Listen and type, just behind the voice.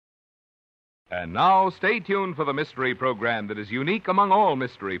And now, stay tuned for the mystery program that is unique among all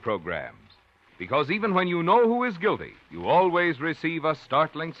mystery programs. Because even when you know who is guilty, you always receive a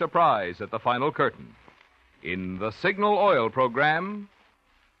startling surprise at the final curtain. In the Signal Oil program,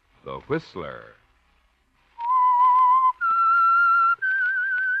 The Whistler.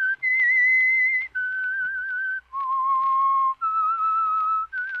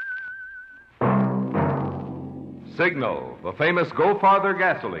 Signal, the famous Go Farther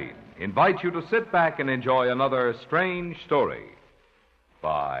gasoline, invites you to sit back and enjoy another strange story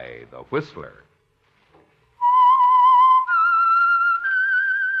by The Whistler.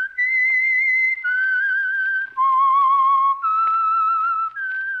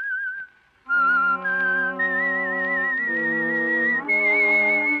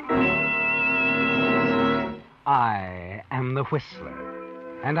 I am the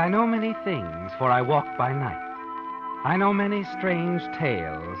Whistler, and I know many things, for I walk by night. I know many strange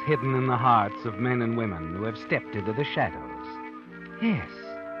tales hidden in the hearts of men and women who have stepped into the shadows. Yes,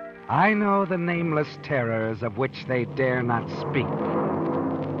 I know the nameless terrors of which they dare not speak.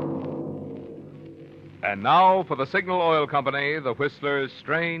 And now for the Signal Oil Company, The Whistler's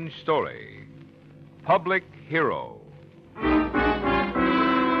strange story, Public Hero.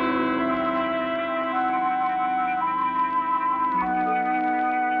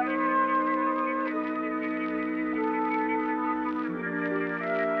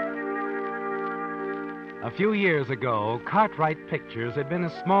 A few years ago, Cartwright Pictures had been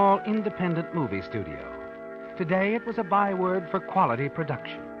a small, independent movie studio. Today, it was a byword for quality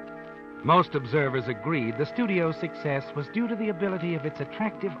production. Most observers agreed the studio's success was due to the ability of its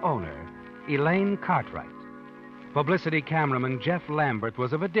attractive owner, Elaine Cartwright. Publicity cameraman Jeff Lambert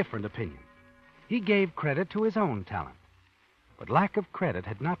was of a different opinion. He gave credit to his own talent. But lack of credit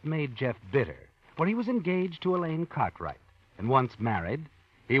had not made Jeff bitter, for he was engaged to Elaine Cartwright, and once married,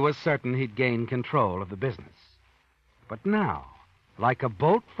 he was certain he'd gain control of the business. But now, like a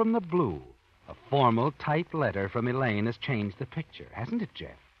bolt from the blue, a formal, tight letter from Elaine has changed the picture, hasn't it,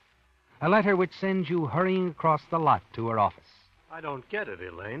 Jeff? A letter which sends you hurrying across the lot to her office. I don't get it,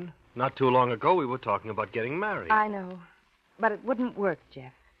 Elaine. Not too long ago, we were talking about getting married. I know, but it wouldn't work,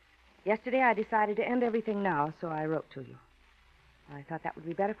 Jeff. Yesterday, I decided to end everything now, so I wrote to you. I thought that would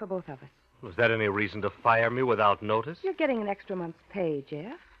be better for both of us. Was that any reason to fire me without notice? You're getting an extra month's pay,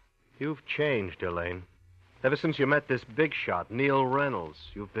 Jeff. You've changed, Elaine. Ever since you met this big shot, Neil Reynolds,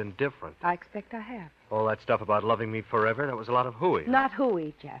 you've been different. I expect I have. All that stuff about loving me forever, that was a lot of hooey. Not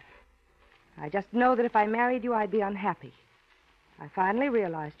hooey, Jeff. I just know that if I married you, I'd be unhappy. I finally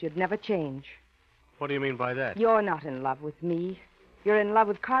realized you'd never change. What do you mean by that? You're not in love with me. You're in love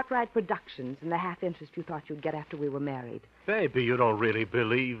with Cartwright Productions and the half-interest you thought you'd get after we were married. Baby, you don't really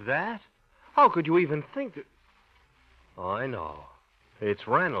believe that? How could you even think that... Oh, I know. It's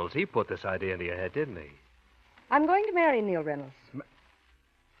Reynolds. He put this idea into your head, didn't he? I'm going to marry Neil Reynolds.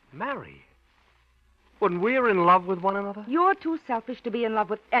 Marry? When we're in love with one another? You're too selfish to be in love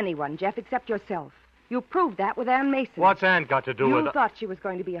with anyone, Jeff, except yourself. You proved that with Ann Mason. What's Ann got to do with... You thought she was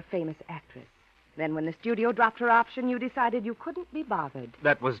going to be a famous actress. Then when the studio dropped her option, you decided you couldn't be bothered.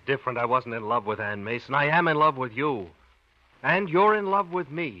 That was different. I wasn't in love with Ann Mason. I am in love with you. And you're in love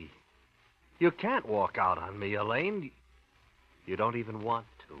with me. You can't walk out on me, Elaine. You don't even want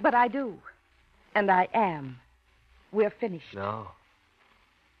to. But I do. And I am. We're finished. No.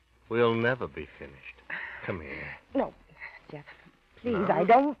 We'll never be finished. Come here. No, Jeff. Please, No? I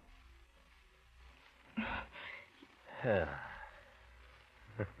don't...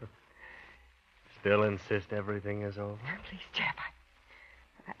 Still insist everything is over? Please, Jeff,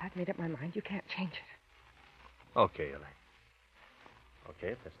 I've made up my mind. You can't change it. Okay, Elaine. Okay,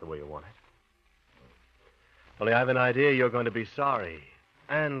 if that's the way you want it. Only I have an idea you're going to be sorry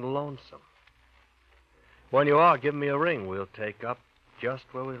and lonesome. When you are, give me a ring. We'll take up just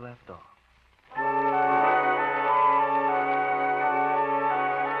where we left off.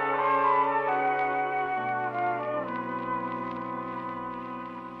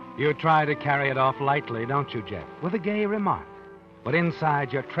 You try to carry it off lightly, don't you, Jeff? With a gay remark. But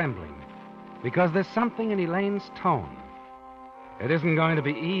inside you're trembling. Because there's something in Elaine's tone. It isn't going to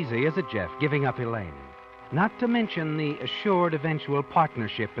be easy, is it, Jeff, giving up Elaine? Not to mention the assured eventual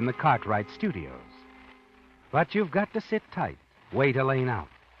partnership in the Cartwright studios. But you've got to sit tight, wait Elaine out.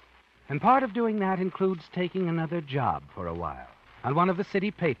 And part of doing that includes taking another job for a while on one of the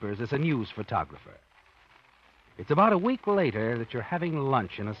city papers as a news photographer. It's about a week later that you're having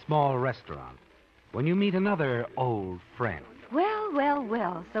lunch in a small restaurant when you meet another old friend. Well, well,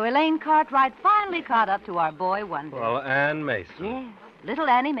 well. So Elaine Cartwright finally caught up to our boy Wonder. Well, Ann Mason. Yes, little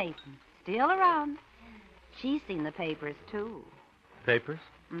Annie Mason. Still around. She's seen the papers, too. Papers?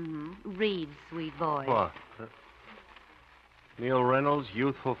 Mm-hmm. Read, sweet boy. What? Neil Reynolds,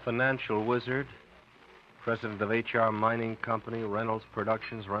 youthful financial wizard, president of HR Mining Company, Reynolds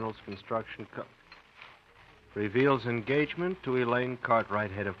Productions, Reynolds Construction reveals engagement to Elaine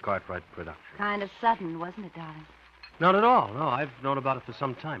Cartwright, head of Cartwright Productions. Kind of sudden, wasn't it, darling? Not at all. No, I've known about it for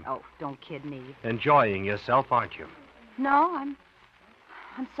some time. Oh, don't kid me. Enjoying yourself, aren't you? No, I'm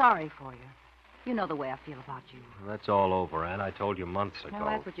sorry for you. You know the way I feel about you. Well, that's all over, Ann. I told you months ago. No,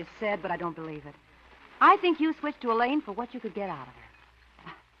 that's what you said, but I don't believe it. I think you switched to Elaine for what you could get out of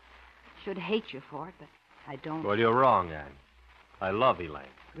her. Should hate you for it, but I don't. Well, you're wrong, Ann. I love Elaine.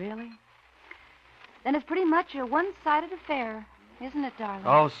 Really? Then it's pretty much a one-sided affair, isn't it, darling?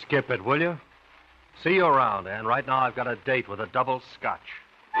 Oh, skip it, will you? See you around, Ann. Right now I've got a date with a double scotch.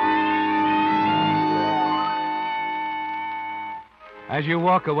 As you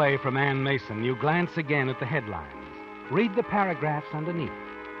walk away from Ann Mason, you glance again at the headlines. Read the paragraphs underneath.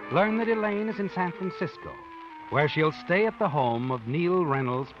 Learn that Elaine is in San Francisco, where she'll stay at the home of Neil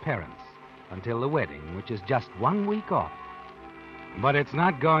Reynolds' parents until the wedding, which is just 1 week off. But it's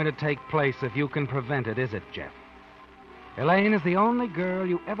not going to take place if you can prevent it, is it, Jeff? Elaine is the only girl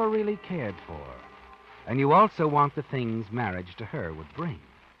you ever really cared for, and you also want the things marriage to her would bring.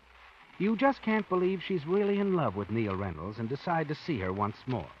 You just can't believe she's really in love with Neil Reynolds and decide to see her once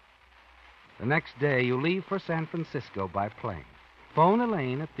more. The next day, you leave for San Francisco by plane. Phone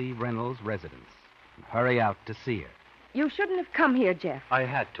Elaine at the Reynolds residence and hurry out to see her. You shouldn't have come here, Jeff. I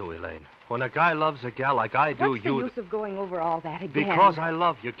had to, Elaine. When a guy loves a gal like I do, What's the use of going over all that again? Because I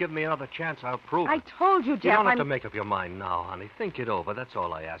love you. Give me another chance, I'll prove it. I told you, Jeff. You don't have to make up your mind now, honey. Think it over. That's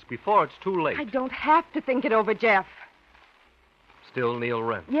all I ask. Before it's too late. I don't have to think it over, Jeff. Still Neil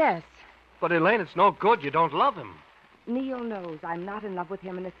Reynolds? Yes. But, Elaine, it's no good. You don't love him. Neil knows I'm not in love with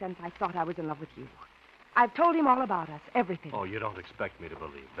him in the sense I thought I was in love with you. I've told him all about us, everything. Oh, you don't expect me to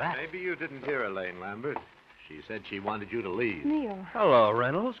believe that. Maybe you didn't hear Elaine, Lambert. She said she wanted you to leave. Neil. Hello,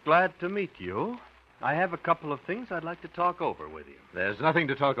 Reynolds. Glad to meet you. I have a couple of things I'd like to talk over with you. There's nothing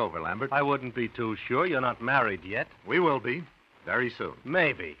to talk over, Lambert. I wouldn't be too sure. You're not married yet. We will be. Very soon.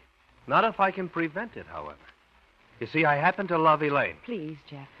 Maybe. Not if I can prevent it, however. You see, I happen to love Elaine. Please,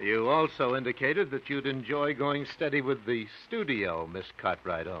 Jeff. You also indicated that you'd enjoy going steady with the studio Miss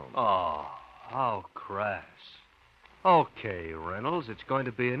Cartwright owned. Oh, how crass. Okay, Reynolds, it's going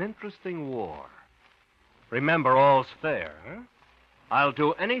to be an interesting war. Remember, all's fair, huh? I'll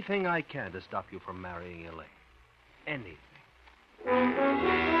do anything I can to stop you from marrying Elaine. Anything.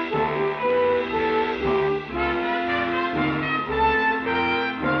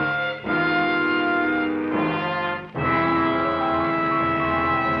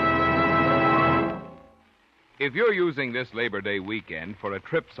 If you're using this Labor Day weekend for a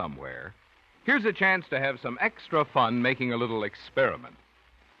trip somewhere, here's a chance to have some extra fun making a little experiment.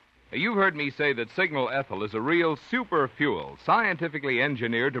 You've heard me say that Signal Ethyl is a real super fuel, scientifically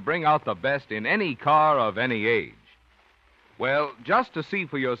engineered to bring out the best in any car of any age. Well, just to see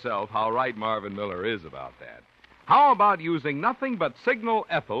for yourself how right Marvin Miller is about that, how about using nothing but Signal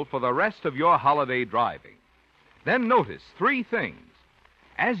Ethyl for the rest of your holiday driving? Then notice 3 things.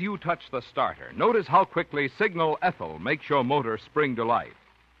 As you touch the starter, notice how quickly Signal Ethyl makes your motor spring to life.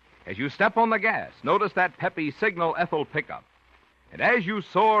 As you step on the gas, notice that peppy Signal Ethyl pickup. And as you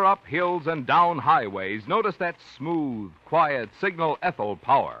soar up hills and down highways, notice that smooth, quiet Signal Ethyl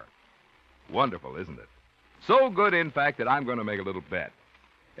power. Wonderful, isn't it? So good, in fact, that I'm going to make a little bet.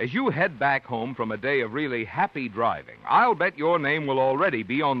 As you head back home from a day of really happy driving, I'll bet your name will already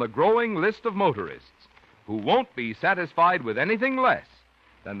be on the growing list of motorists who won't be satisfied with anything less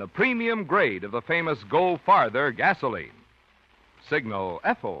than the premium grade of the famous Go Farther gasoline. Signal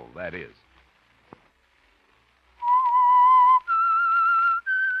Ethyl, that is.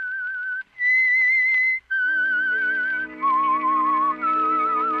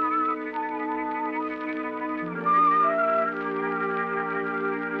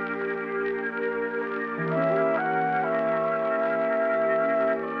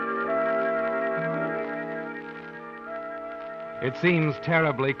 It seems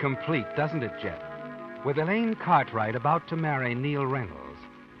terribly complete, doesn't it, Jeff? With Elaine Cartwright about to marry Neil Reynolds,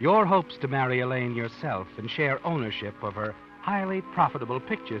 your hopes to marry Elaine yourself and share ownership of her highly profitable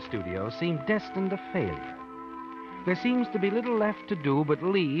picture studio seem destined to failure. There seems to be little left to do but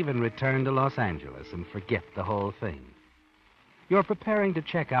leave and return to Los Angeles and forget the whole thing. You're preparing to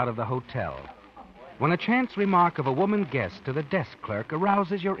check out of the hotel when a chance remark of a woman guest to the desk clerk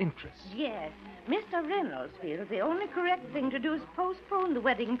arouses your interest. Yes. Mr. Reynolds feels the only correct thing to do is postpone the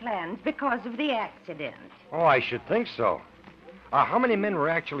wedding plans because of the accident. Oh, I should think so. How many men were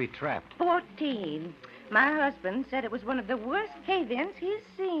actually trapped? 14. My husband said it was one of the worst cave-ins he's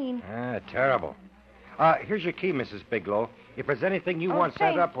seen. Terrible. Here's your key, Mrs. Bigelow. If there's anything you Oh, want set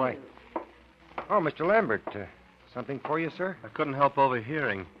thank up, why... you. Oh, Mr. Lambert, something for you, sir? I couldn't help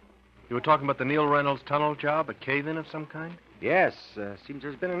overhearing. You were talking about the Neil Reynolds tunnel job, a cave-in of some kind? Yes, seems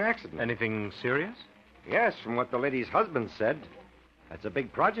there's been an accident. Anything serious? Yes, from what the lady's husband said. That's a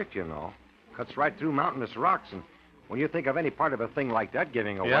big project, you know. Cuts right through mountainous rocks, and when you think of any part of a thing like that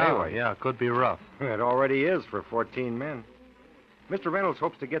giving away... Yeah, could be rough. It already is for 14 men. Mr. Reynolds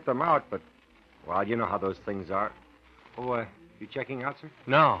hopes to get them out, but, well, you know how those things are. Oh, you checking out, sir?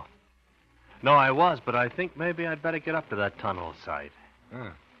 No. No, I was, but I think maybe I'd better get up to that tunnel site.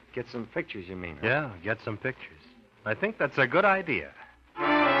 Get some pictures, you mean? Huh? Yeah, get some pictures. I think that's a good idea.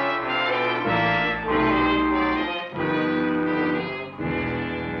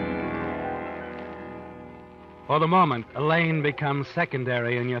 For the moment, Elaine becomes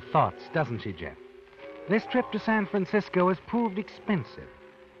secondary in your thoughts, doesn't she, Jeff? This trip to San Francisco has proved expensive,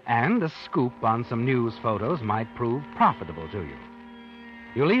 and a scoop on some news photos might prove profitable to you.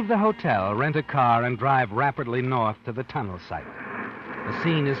 You leave the hotel, rent a car, and drive rapidly north to the tunnel site. The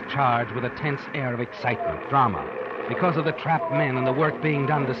scene is charged with a tense air of excitement, drama, because of the trapped men and the work being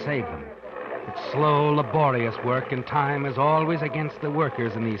done to save them. It's slow, laborious work, and time is always against the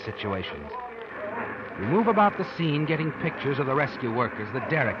workers in these situations. You move about the scene, getting pictures of the rescue workers, the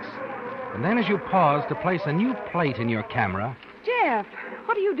derricks. And then as you pause to place a new plate in your camera... Jeff,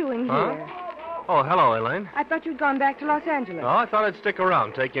 what are you doing here? Oh, hello, Elaine. I thought you'd gone back to Los Angeles. Oh, I thought I'd stick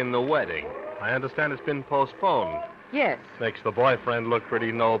around, take in the wedding. I understand it's been postponed. Yes. Makes the boyfriend look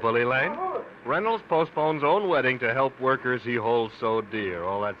pretty noble, Elaine. Reynolds postpones own wedding to help workers he holds so dear,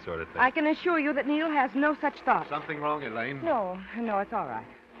 all that sort of thing. I can assure you that Neil has no such thought. Something wrong, Elaine? No, it's all right.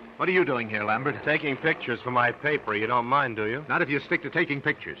 What are you doing here, Lambert? Taking pictures for my paper. You don't mind, do you? Not if you stick to taking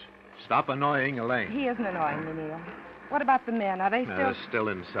pictures. Stop annoying Elaine. He isn't annoying me, Neil. What about the men? Are they still... They're still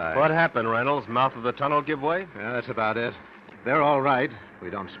inside. What happened, Reynolds? Mouth of the tunnel give way? Yeah, that's about it. They're all right. We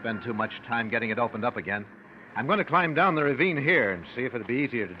don't spend too much time getting it opened up again. I'm going to climb down the ravine here and see if it'd be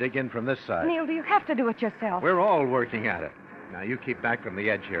easier to dig in from this side. Neil, do you have to do it yourself? We're all working at it. Now, you keep back from the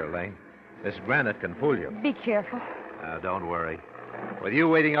edge here, Elaine. This granite can fool you. Be careful. Don't worry. With you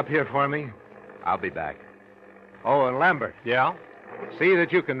waiting up here for me, I'll be back. Oh, and Lambert. Yeah? See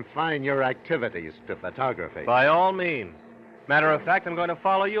that you confine your activities to photography. By all means. Matter of fact, I'm going to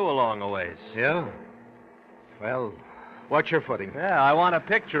follow you along a ways. Yeah? Well, what's your footing? Yeah, I want a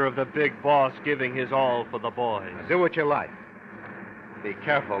picture of the big boss giving his all for the boys. Do what you like. Be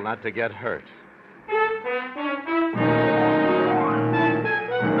careful not to get hurt.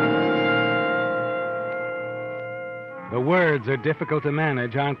 The words are difficult to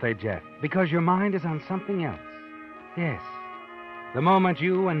manage, aren't they, Jeff? Because your mind is on something else. Yes. The moment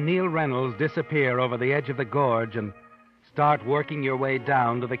you and Neil Reynolds disappear over the edge of the gorge and start working your way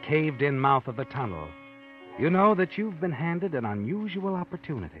down to the caved-in mouth of the tunnel, you know that you've been handed an unusual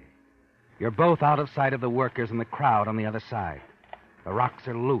opportunity. You're both out of sight of the workers and the crowd on the other side. The rocks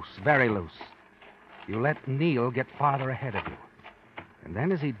are loose, very loose. You let Neil get farther ahead of you. And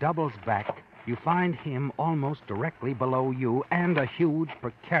then as he doubles back, you find him almost directly below you and a huge,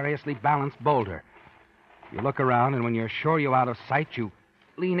 precariously balanced boulder. You look around, and when you're sure you're out of sight, you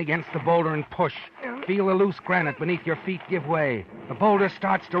lean against the boulder and push. Feel the loose granite beneath your feet give way. The boulder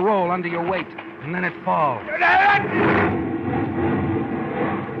starts to roll under your weight, and then it falls.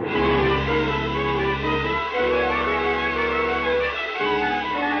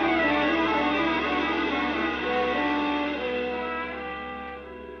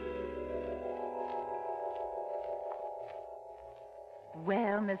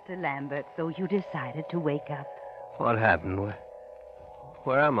 Well, Mr. Lambert, so you decided to wake up What happened?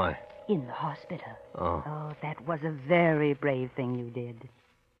 Where am I? in the hospital. Oh. Oh, that was a very brave thing you did.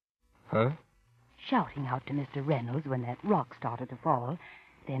 Huh? Shouting out to Mr. Reynolds when that rock started to fall,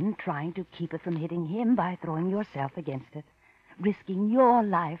 then trying to keep it from hitting him by throwing yourself against it, risking your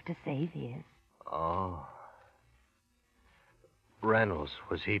life to save his. Oh. Reynolds,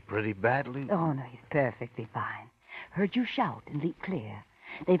 was he pretty badly? Oh, no, he's perfectly fine. Heard you shout and leap clear.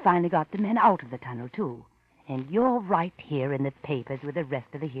 They finally got the men out of the tunnel, too. And you're right here in the papers with the rest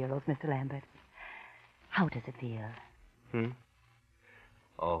of the heroes, Mr. Lambert. How does it feel?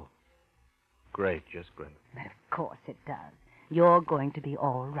 Oh. Great, just great. Of course it does. You're going to be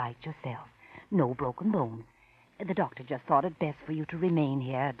all right yourself. No broken bones. The doctor just thought it best for you to remain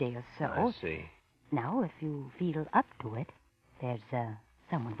here a day or so. I see. Now, if you feel up to it, there's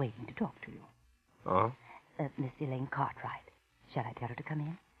someone waiting to talk to you. Oh? Miss Elaine Cartwright. Shall I tell her to come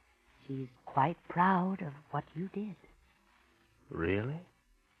in? She's quite proud of what you did. Really?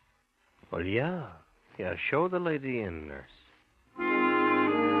 Well, yeah. Yeah, show the lady in, nurse.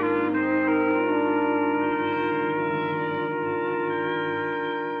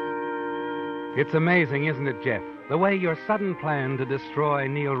 It's amazing, isn't it, Jeff? The way your sudden plan to destroy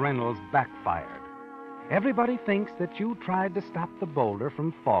Neil Reynolds backfired. Everybody thinks that you tried to stop the boulder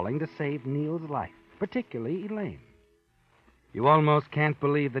from falling to save Neil's life, particularly Elaine. You almost can't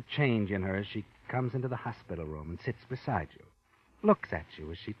believe the change in her as she comes into the hospital room and sits beside you, looks at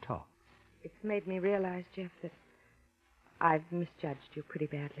you as she talks. It's made me realize, Jeff, that I've misjudged you pretty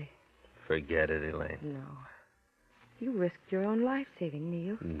badly. Forget it, Elaine. No. You risked your own life saving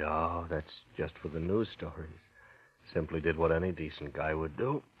Neil. No, that's just for the news stories. Simply did what any decent guy would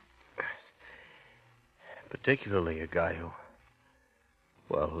do. Particularly a guy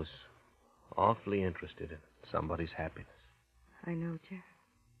who's awfully interested in somebody's happiness. I know,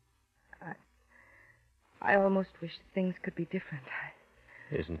 Jeff. I almost wish things could be different.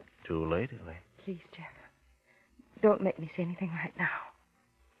 Isn't too late, Elaine. Please, Jeff. Don't make me say anything right now.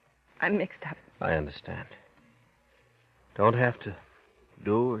 I'm mixed up. I understand. Don't have to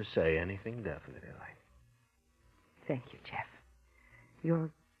do or say anything definite, Elaine. Thank you, Jeff. You're,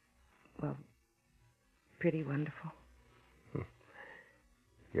 well, pretty wonderful.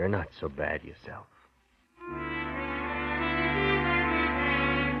 You're not so bad yourself.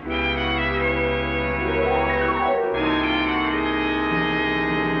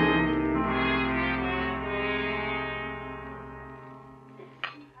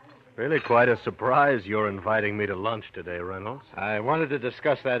 Really quite a surprise you're inviting me to lunch today, Reynolds. I wanted to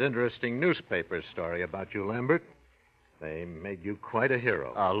discuss that interesting newspaper story about you, Lambert. They made you quite a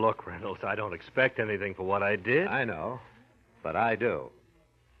hero. Look, Reynolds, I don't expect anything for what I did. I know, but I do.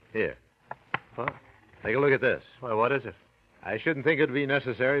 Here. What? Take a look at this. Well, what is it? I shouldn't think it'd be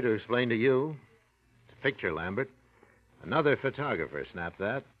necessary to explain to you. It's a picture, Lambert. Another photographer snapped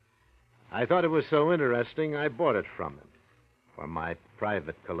that. I thought it was so interesting, I bought it from him for my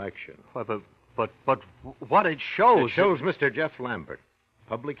private collection. But what it shows... It shows Mr. Jeff Lambert,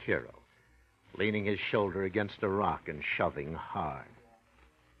 public hero, leaning his shoulder against a rock and shoving hard,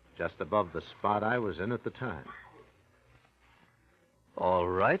 just above the spot I was in at the time. All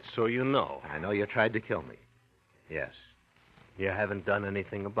right, so you know. I know you tried to kill me. Yes. You haven't done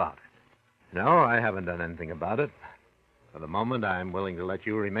anything about it. No, I haven't done anything about it. For the moment, I'm willing to let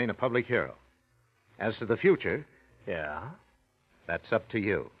you remain a public hero. As to the future... Yeah? That's up to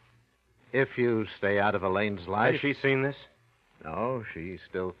you. If you stay out of Elaine's life... Has she seen this? No, she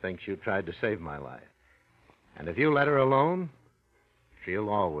still thinks you tried to save my life. And if you let her alone, she'll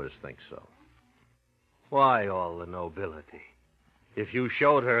always think so. Why all the nobility? If you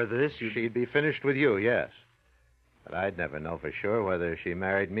showed her this, She'd be finished with you, yes. But I'd never know for sure whether she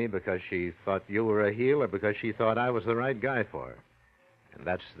married me because she thought you were a heel or because she thought I was the right guy for her. And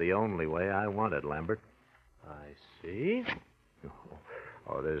that's the only way I want it, Lambert. I see.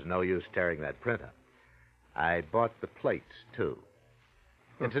 Oh, there's no use tearing that print up. I bought the plates, too.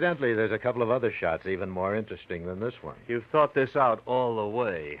 Incidentally, there's a couple of other shots even more interesting than this one. You've thought this out all the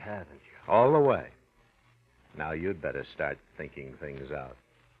way, haven't you? All the way. Now you'd better start thinking things out.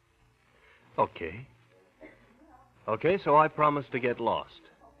 Okay. Okay, so I promise to get lost.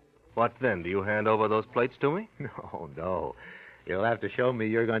 What then? Do you hand over those plates to me? No. You'll have to show me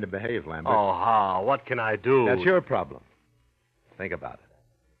you're going to behave, Lambert. Oh, how? What can I do? That's your problem. Think about it.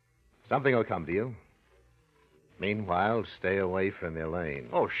 Something will come to you. Meanwhile, stay away from Elaine.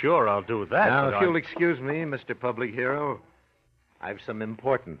 Oh, sure, I'll do that. Now, if you'll excuse me, Mr. Public Hero, I've some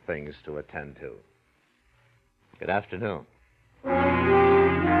important things to attend to. Good afternoon.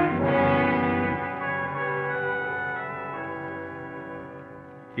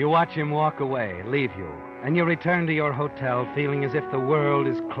 You watch him walk away, leave you, and you return to your hotel feeling as if the world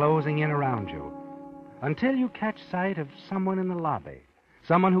is closing in around you. Until you catch sight of someone in the lobby.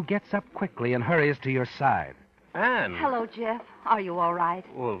 Someone who gets up quickly and hurries to your side. Anne. Hello, Jeff. Are you all right?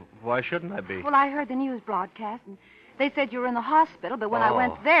 Well, why shouldn't I be? Well, I heard the news broadcast, and they said you were in the hospital, but when I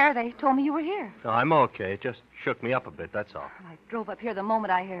went there, they told me you were here. No, I'm okay. It just shook me up a bit, that's all. I drove up here the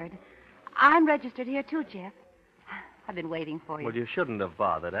moment I heard. I'm registered here, too, Jeff. I've been waiting for you. Well, you shouldn't have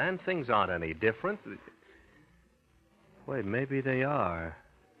bothered, Anne. Things aren't any different. Wait, maybe they are.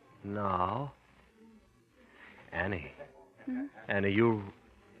 No. Annie. Hmm? Annie, you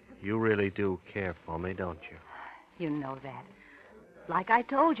really do care for me, don't you? You know that. Like I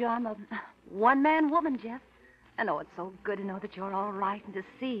told you, I'm a one-man woman, Jeff. And oh, it's so good to know that you're all right and to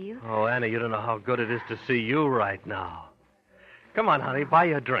see you. Oh, Annie, you don't know how good it is to see you right now. Come on, honey, buy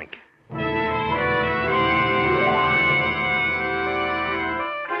you a drink.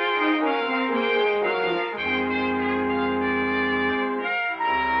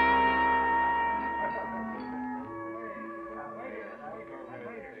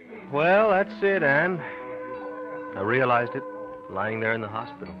 Well, that's it, Anne. I realized it lying there in the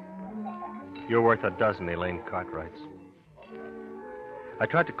hospital. You're worth a dozen Elaine Cartwrights. I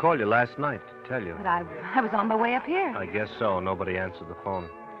tried to call you last night to tell you. But I was on my way up here. I guess so. Nobody answered the phone.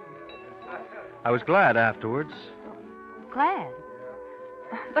 I was glad afterwards. Glad.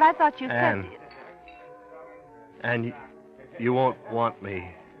 But I thought you Anne. said... And you won't want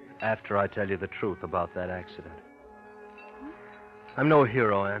me after I tell you the truth about that accident. I'm no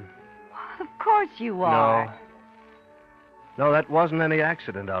hero, Anne. Of course you are. No, that wasn't any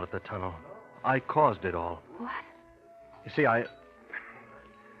accident out at the tunnel. I caused it all. What? You see,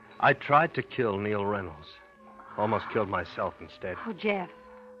 I tried to kill Neil Reynolds. Almost killed myself instead. Oh, Jeff.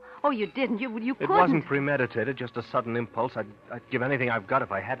 Oh, you didn't. You couldn't. It wasn't premeditated, just a sudden impulse. I'd give anything I've got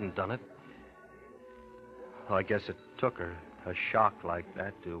if I hadn't done it. Well, I guess it took her a shock like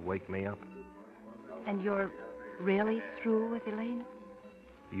that to wake me up. And you're really through with Elaine?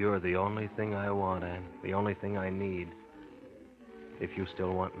 You're the only thing I want, Anne. The only thing I need. If you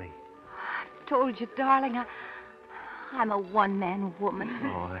still want me. I told you, darling, I'm a one-man woman.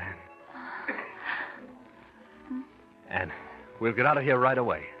 Oh, Anne. Anne, we'll get out of here right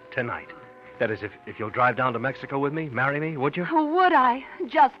away. Tonight. That is, if you'll drive down to Mexico with me, marry me, would you? Oh, would I?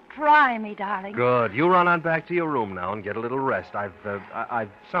 Just try me, darling. Good. You run on back to your room now and get a little rest.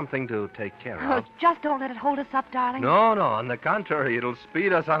 I've something to take care of. Oh, just don't let it hold us up, darling. No. On the contrary, it'll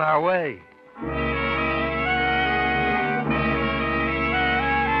speed us on our way.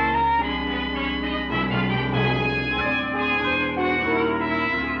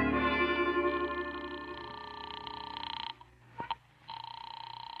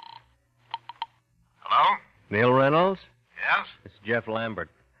 Neil Reynolds? Yes? It's Jeff Lambert.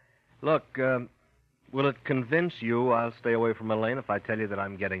 Look, will it convince you I'll stay away from Elaine if I tell you that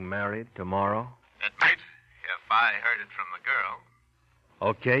I'm getting married tomorrow? It might, if I heard it from the girl.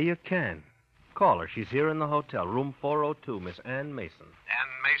 Okay, you can. Call her. She's here in the hotel, room 402, Miss Ann Mason.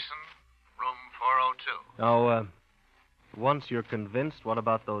 Ann Mason, room 402. Now, once you're convinced, what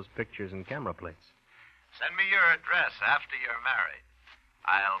about those pictures and camera plates? Send me your address after you're married.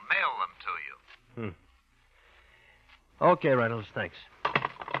 I'll mail them to you. Okay, Reynolds, thanks.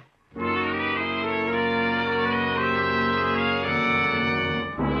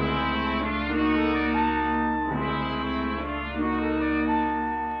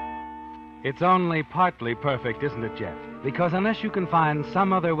 It's only partly perfect, isn't it, Jeff? Because unless you can find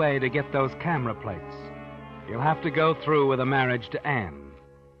some other way to get those camera plates, you'll have to go through with a marriage to Anne.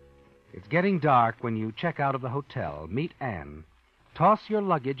 It's getting dark when you check out of the hotel, meet Anne, toss your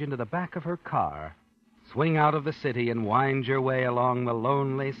luggage into the back of her car, swing out of the city and wind your way along the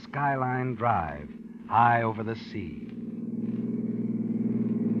lonely Skyline Drive, high over the sea.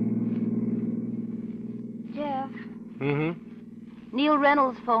 Jeff. Mm-hmm. Neil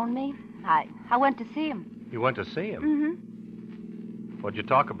Reynolds phoned me. I went to see him. You went to see him? Mm-hmm. What'd you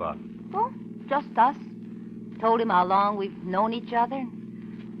talk about? Well, just us. Told him how long we've known each other.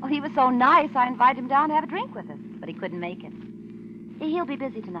 Well, he was so nice, I invited him down to have a drink with us, but he couldn't make it. He'll be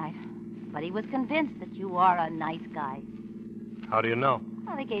busy tonight. But he was convinced that you are a nice guy. How do you know?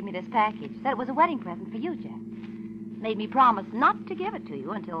 Well, he gave me this package. Said it was a wedding present for you, Jeff. Made me promise not to give it to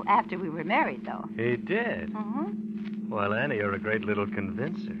you until after we were married, though. He did? Mm-hmm. Well, Annie, you're a great little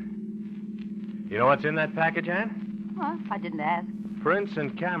convincer. You know what's in that package, Anne? Well, I didn't ask. Prints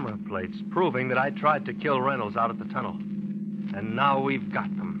and camera plates proving that I tried to kill Reynolds out at the tunnel. And now we've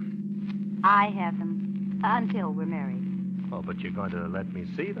got them. I have them until we're married. Oh, but you're going to let me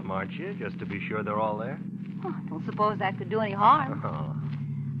see them, aren't you? Just to be sure they're all there? Oh, don't suppose that could do any harm. Oh.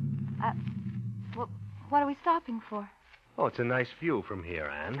 What are we stopping for? Oh, it's a nice view from here,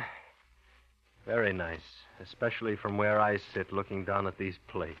 Anne. Very nice, especially from where I sit looking down at these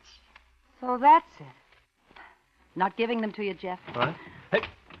plates. So that's it. Not giving them to you, Jeff. What? Hey,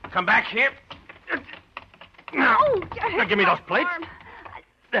 come back here. Now, give me those plates.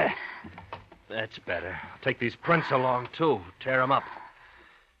 There. That's better. Take these prints along, too. Tear them up.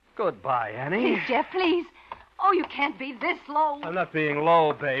 Goodbye, Annie. Please, Jeff, please. Oh, you can't be this low. I'm not being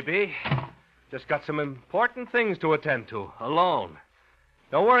low, baby. Just got some important things to attend to, alone.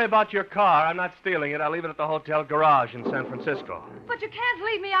 Don't worry about your car. I'm not stealing it. I'll leave it at the hotel garage in San Francisco. But you can't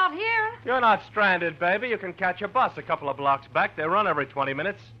leave me out here. You're not stranded, baby. You can catch a bus a couple of blocks back. They run every 20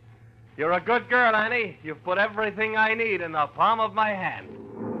 minutes. You're a good girl, Annie. You've put everything I need in the palm of my hand.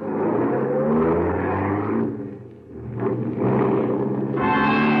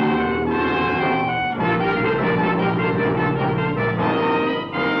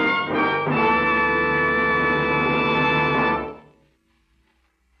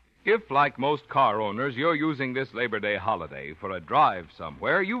 Give like most car owners, you're using this Labor Day holiday for a drive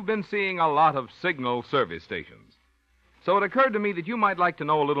somewhere, you've been seeing a lot of Signal service stations. So it occurred to me that you might like to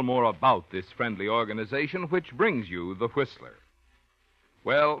know a little more about this friendly organization which brings you the Whistler.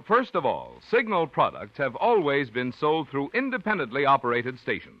 Well, first of all, Signal products have always been sold through independently operated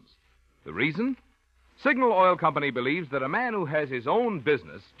stations. The reason? Signal Oil Company believes that a man who has his own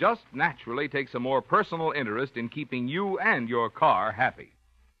business just naturally takes a more personal interest in keeping you and your car happy.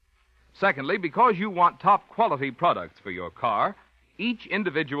 Secondly, because you want top quality products for your car, each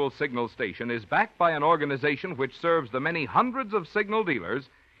individual Signal station is backed by an organization which serves the many hundreds of Signal dealers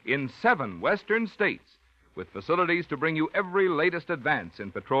in 7 western states, with facilities to bring you every latest advance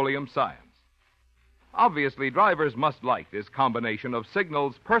in petroleum science. Obviously, drivers must like this combination of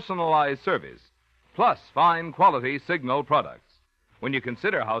Signal's personalized service plus fine quality Signal products, when you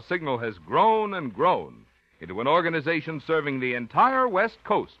consider how Signal has grown and grown into an organization serving the entire West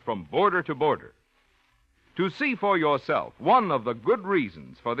Coast from border to border. To see for yourself one of the good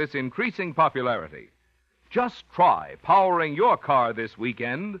reasons for this increasing popularity, just try powering your car this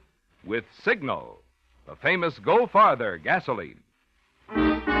weekend with Signal, the famous Go Farther gasoline.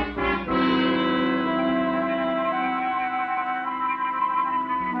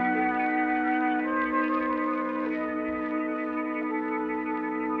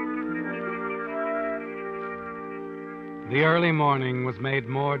 The early morning was made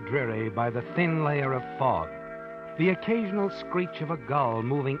more dreary by the thin layer of fog, the occasional screech of a gull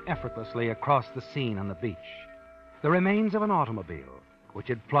moving effortlessly across the scene on the beach, the remains of an automobile which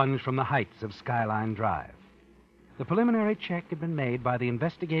had plunged from the heights of Skyline Drive. The preliminary check had been made by the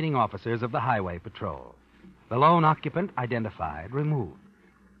investigating officers of the Highway Patrol. The lone occupant identified, removed,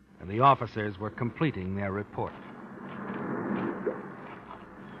 and the officers were completing their report.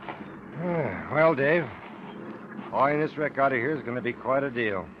 Well, Dave, hauling this wreck out of here is going to be quite a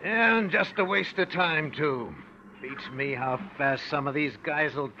deal. And just a waste of time, too. Beats me how fast some of these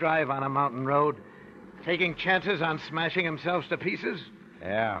guys will drive on a mountain road, taking chances on smashing themselves to pieces.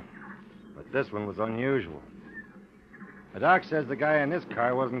 Yeah, but this one was unusual. The doc says the guy in this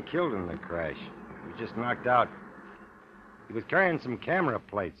car wasn't killed in the crash. He was just knocked out. He was carrying some camera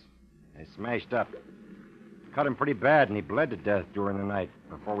plates. They smashed up. Cut him pretty bad, and he bled to death during the night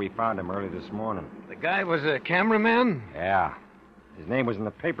before we found him early this morning. The guy was a cameraman? Yeah. His name was in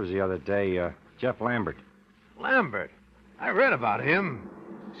the papers the other day, Jeff Lambert. Lambert? I read about him.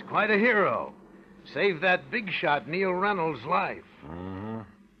 He's quite a hero. Saved that big shot Neil Reynolds' life. Mm-hmm.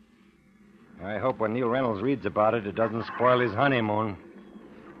 I hope when Neil Reynolds reads about it, it doesn't spoil his honeymoon.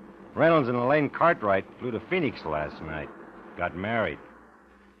 Reynolds and Elaine Cartwright flew to Phoenix last night. Got married.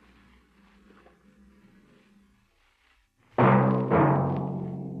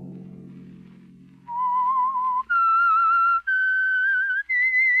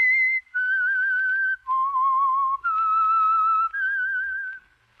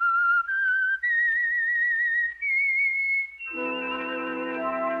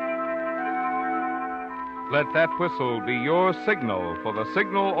 Let that whistle be your signal for the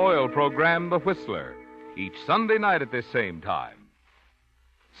Signal Oil program, The Whistler, each Sunday night at this same time.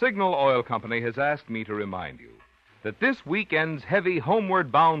 Signal Oil Company has asked me to remind you that this weekend's heavy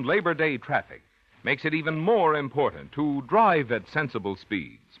homeward-bound Labor Day traffic makes it even more important to drive at sensible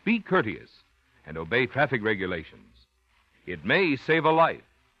speeds, be courteous, and obey traffic regulations. It may save a life,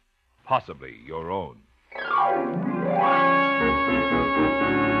 possibly your own.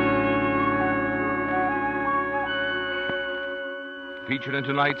 Featured in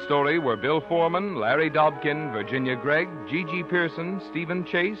tonight's story were Bill Foreman, Larry Dobkin, Virginia Gregg, Gigi Pearson, Stephen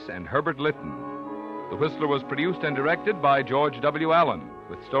Chase, and Herbert Litton. The Whistler was produced and directed by George W. Allen,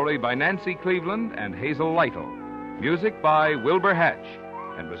 with story by Nancy Cleveland and Hazel Lytle. Music by Wilbur Hatch,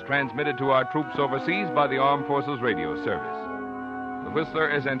 and was transmitted to our troops overseas by the Armed Forces Radio Service. The Whistler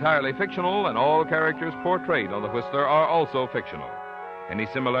is entirely fictional, and all characters portrayed on The Whistler are also fictional. Any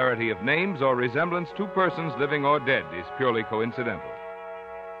similarity of names or resemblance to persons living or dead is purely coincidental.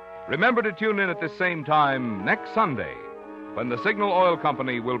 Remember to tune in at this same time next Sunday, when the Signal Oil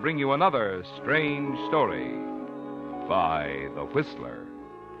Company will bring you another strange story by The Whistler.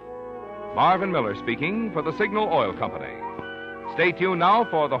 Marvin Miller speaking for the Signal Oil Company. Stay tuned now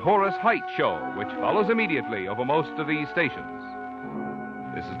for the Horace Height Show, which follows immediately over most of these stations.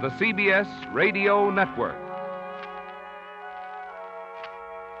 This is the CBS Radio Network.